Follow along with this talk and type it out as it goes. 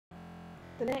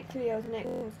The next video is the next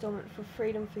installment for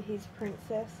Freedom for His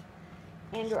Princess,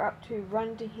 and we're up to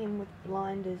Run to Him with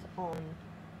Blinders On.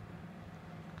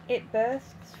 It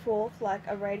bursts forth like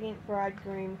a radiant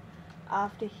bridegroom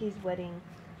after his wedding.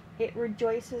 It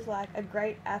rejoices like a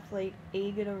great athlete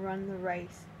eager to run the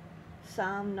race.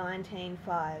 Psalm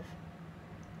 19:5.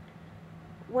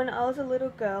 When I was a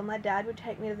little girl, my dad would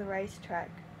take me to the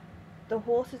racetrack. The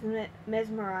horses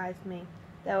mesmerized me.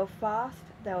 They were fast,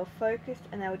 they were focused,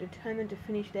 and they were determined to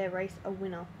finish their race a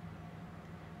winner.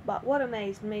 But what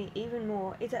amazed me even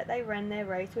more is that they ran their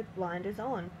race with blinders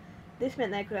on. This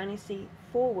meant they could only see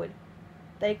forward.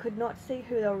 They could not see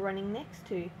who they were running next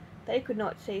to. They could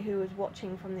not see who was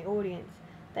watching from the audience.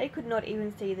 They could not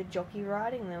even see the jockey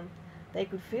riding them. They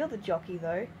could feel the jockey,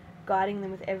 though, guiding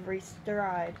them with every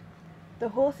stride. The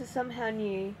horses somehow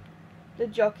knew the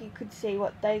jockey could see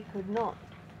what they could not.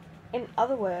 In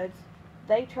other words,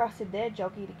 they trusted their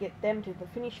jockey to get them to the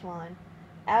finish line.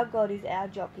 Our God is our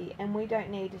jockey, and we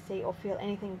don't need to see or feel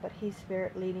anything but His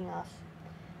Spirit leading us.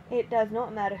 It does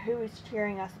not matter who is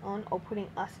cheering us on or putting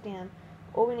us down.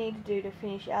 All we need to do to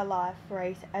finish our life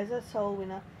race as a soul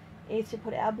winner is to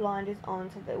put our blinders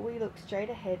on so that we look straight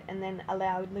ahead and then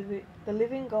allow the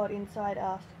living God inside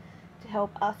us to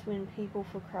help us win people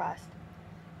for Christ.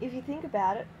 If you think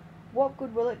about it, what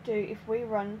good will it do if we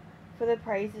run for the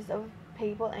praises of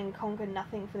people and conquer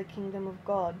nothing for the kingdom of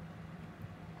God?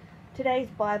 Today's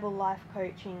Bible life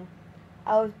coaching.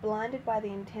 I was blinded by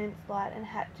the intense light and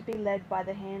had to be led by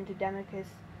the hand to Damascus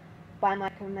by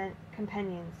my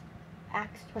companions.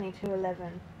 Acts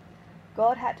 22:11.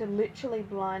 God had to literally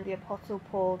blind the Apostle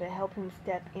Paul to help him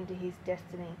step into his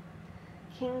destiny.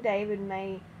 King David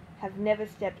may have never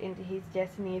stepped into his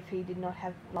destiny if he did not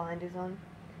have blinders on.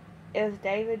 It was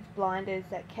David's blinders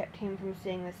that kept him from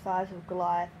seeing the size of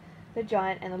Goliath, the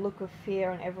giant, and the look of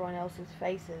fear on everyone else's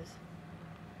faces.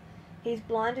 His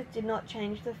blinders did not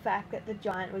change the fact that the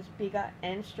giant was bigger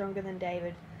and stronger than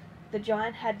David. The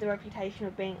giant had the reputation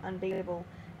of being unbeatable,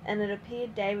 and it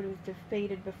appeared David was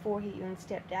defeated before he even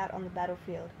stepped out on the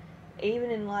battlefield.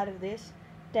 Even in light of this,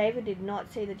 David did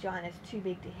not see the giant as too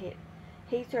big to hit.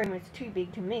 He saw him as too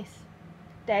big to miss.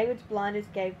 David's blinders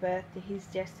gave birth to his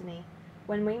destiny.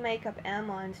 When we make up our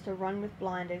minds to run with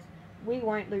blinders, we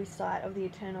won't lose sight of the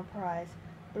eternal prize.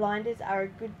 Blinders are a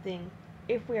good thing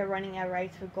if we are running our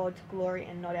race for God's glory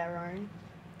and not our own.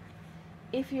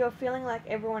 If you are feeling like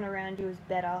everyone around you is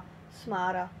better,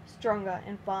 smarter, stronger,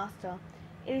 and faster,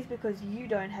 it is because you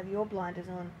don't have your blinders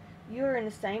on. You are in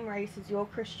the same race as your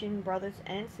Christian brothers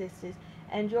and sisters,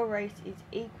 and your race is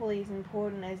equally as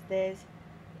important as theirs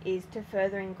is to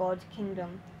furthering God's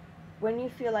kingdom. When you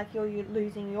feel like you're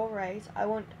losing your race, I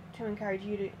want to encourage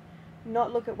you to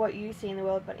not look at what you see in the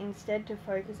world, but instead to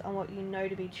focus on what you know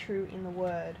to be true in the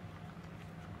Word.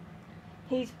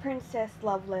 His Princess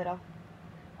Love Letter.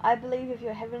 I believe if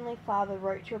your Heavenly Father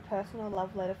wrote you a personal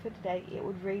love letter for today, it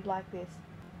would read like this.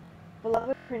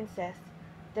 Beloved Princess,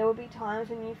 there will be times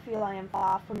when you feel I am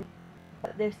far from you,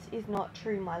 but this is not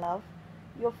true, my love.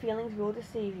 Your feelings will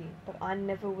deceive you, but I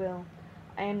never will.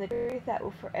 I am the truth that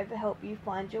will forever help you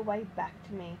find your way back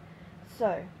to me.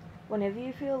 So, whenever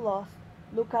you feel lost,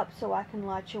 look up so I can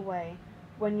light your way.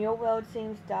 When your world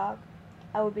seems dark,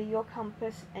 I will be your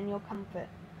compass and your comfort.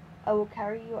 I will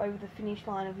carry you over the finish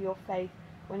line of your faith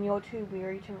when you're too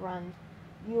weary to run.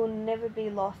 You will never be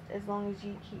lost as long as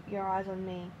you keep your eyes on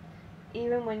me.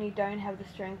 Even when you don't have the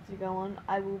strength to go on,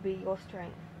 I will be your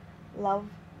strength. Love,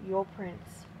 your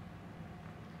Prince.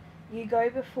 You go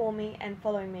before me and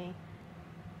follow me.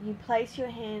 You place your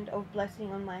hand of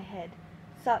blessing on my head.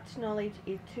 Such knowledge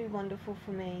is too wonderful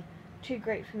for me, too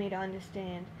great for me to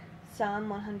understand. Psalm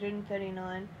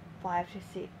 139,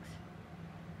 5-6.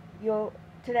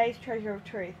 Today's treasure of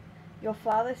truth. Your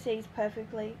Father sees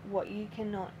perfectly what you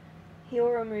cannot. He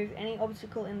will remove any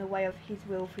obstacle in the way of His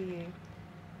will for you.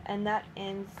 And that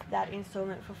ends that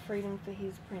installment for Freedom for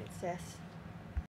His Princess.